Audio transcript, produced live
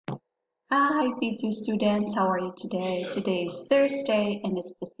Hi, B2 students. How are you today? Today is Thursday and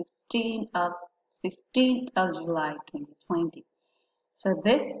it's the 16th of July 2020. So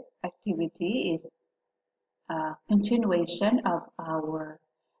this activity is a continuation of our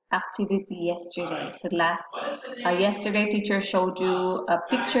activity yesterday. So yesterday teacher showed you a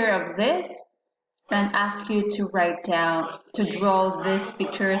picture of this and asked you to write down, to draw these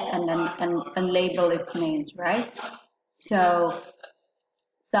pictures and then and label its names, right? So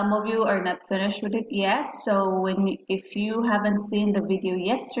some of you are not finished with it yet, so if you haven't seen the video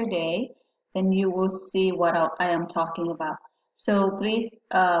yesterday, then you will see what I am talking about. So please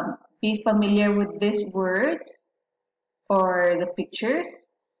be familiar with these words or the pictures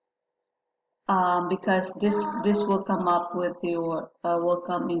because this will come up with your will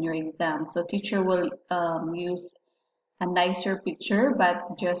come in your exam. So teacher will use a nicer picture,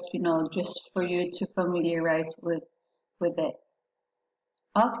 but just just for you to familiarize with it.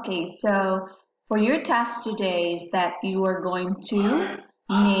 Okay, so for your task today is that you're going to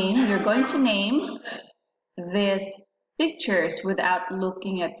name these pictures without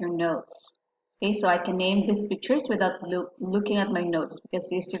looking at your notes. Okay, so I can name these pictures without looking at my notes because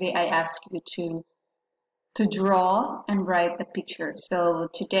yesterday I asked you to draw and write the picture. So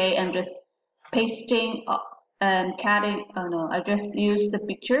today I'm just pasting and cutting, oh no, I just use the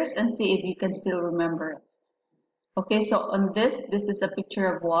pictures and see if you can still remember it. Okay, so on this is a picture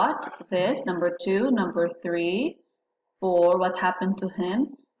of what? This, number 2, number 3, 4, what happened to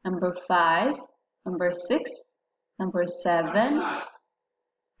him, number 5, number 6, number 7,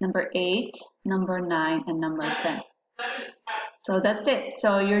 number 8, number 9, and number 10. So that's it.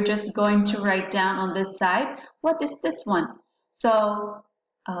 So you're just going to write down on this side, what is this one? So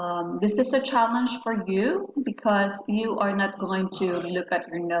this is a challenge for you because you are not going to look at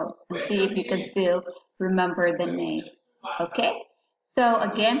your notes and see if you can still remember the name. Okay? So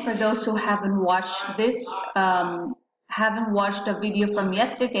again, for those who haven't watched haven't watched the video from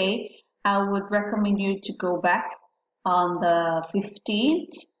yesterday, I would recommend you to go back on the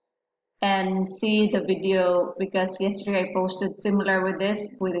 15th and see the video because yesterday I posted similar with this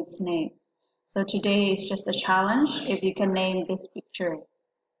with its names. So today is just a challenge if you can name this picture.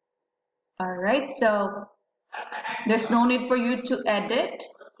 Alright, so there's no need for you to edit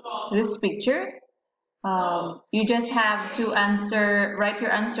this picture. You just have to write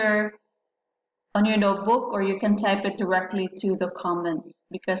your answer on your notebook or you can type it directly to the comments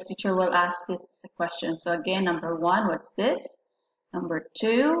because teacher will ask this as a question. So again, number 1, what's this? Number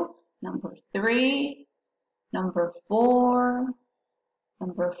 2, number 3, number 4,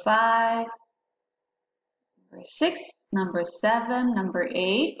 number 5, number 6, number 7, number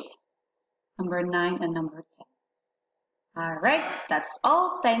 8, number 9, and number 10. Alright, that's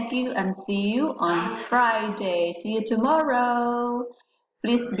all. Thank you and see you on Friday. See you tomorrow.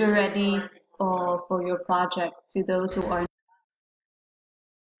 Please be ready for your project to those who are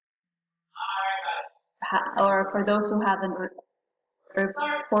or for those who haven't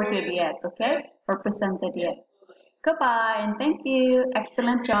reported yet, okay? Or presented yet. Goodbye and thank you.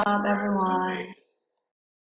 Excellent job, everyone.